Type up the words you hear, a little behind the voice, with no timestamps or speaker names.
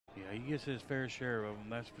He gets his fair share of them,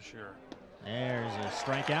 that's for sure. There's a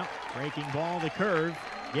strikeout. Breaking ball, the curve.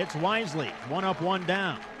 Gets Wisely. 1 up, 1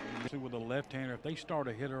 down. See, with a left-hander, if they start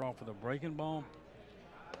a hitter off with a breaking ball.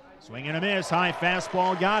 Swing and a miss. High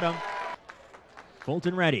fastball got him.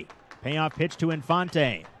 Fulton ready. Payoff pitch to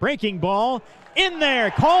Infante. Breaking ball. In there.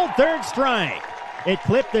 Called third strike. It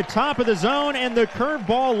clipped the top of the zone, and the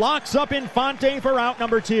curveball locks up Infante for out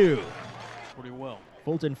number 2. Pretty well.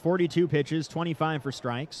 Fulton 42 pitches, 25 for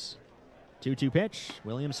strikes. 2-2 pitch.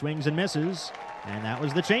 Williams swings and misses. And that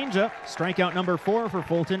was the changeup. Strikeout number 4 for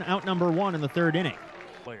Fulton. Out number 1 in the 3rd inning.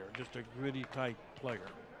 Player, just a gritty type player.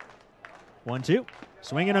 1-2.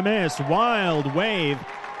 Swing and a miss. Wild wave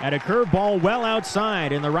at a curveball well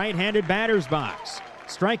outside in the right-handed batter's box.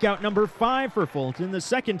 Strikeout number 5 for Fulton. The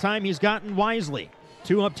second time he's gotten Wisely.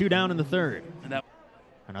 2 up, 2 down in the 3rd.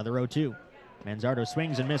 Another 0-2. Manzardo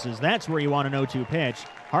swings and misses. That's where you want an 0-2 pitch.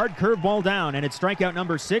 Hard curveball down, and it's strikeout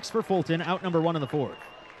number 6 for Fulton. Out number 1 in the 4th.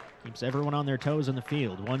 Keeps everyone on their toes in the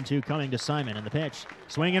field. 1-2 coming to Simon in the pitch.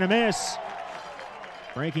 Swing and a miss.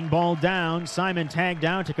 Breaking ball down. Simon tagged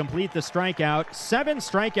out to complete the strikeout. 7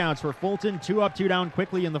 strikeouts for Fulton. 2 up, 2 down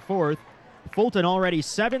quickly in the 4th. Fulton already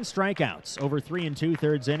 7 strikeouts over 3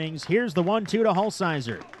 2/3 innings. Here's the 1-2 to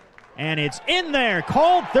Hulsizer. And it's in there.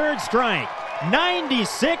 Called third strike.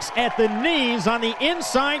 96 at the knees on the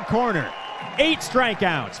inside corner. 8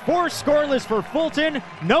 strikeouts. 4 scoreless for Fulton.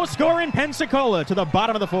 No score in Pensacola to the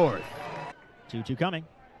bottom of the 4th. 2-2 coming.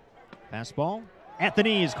 Fastball at the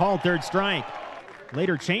knees. Called third strike.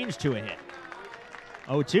 Later changed to a hit.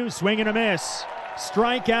 0-2, swing and a miss.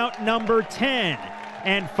 Strikeout number 10.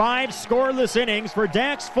 And 5 scoreless innings for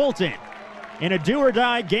Dax Fulton in a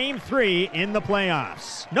do-or-die Game 3 in the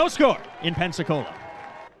playoffs. No score in Pensacola.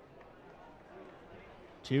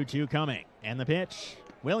 2-2 coming. And the pitch.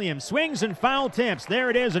 Williams swings and foul tips. There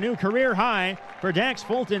it is, a new career high for Dax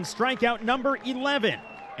Fulton. Strikeout number 11.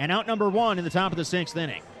 And out number 1 in the top of the 6th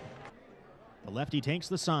inning. The lefty takes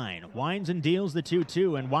the sign, winds and deals the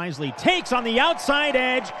 2-2, and Wisely takes on the outside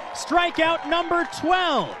edge. Strikeout number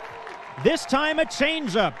 12. This time a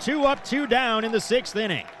changeup. 2 up, 2 down in the 6th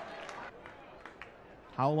inning.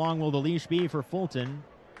 How long will the leash be for Fulton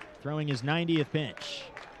throwing his 90th pitch?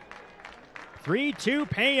 3-2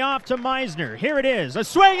 payoff to Meisner. Here it is. A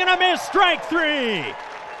swing and a miss. Strike 3.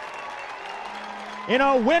 In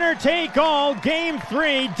a winner-take-all Game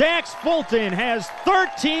 3, Dax Fulton has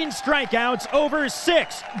 13 strikeouts over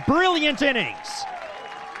 6 brilliant innings.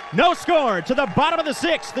 No score to the bottom of the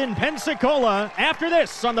 6th in Pensacola after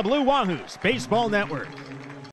this on the Blue Wahoos Baseball Network.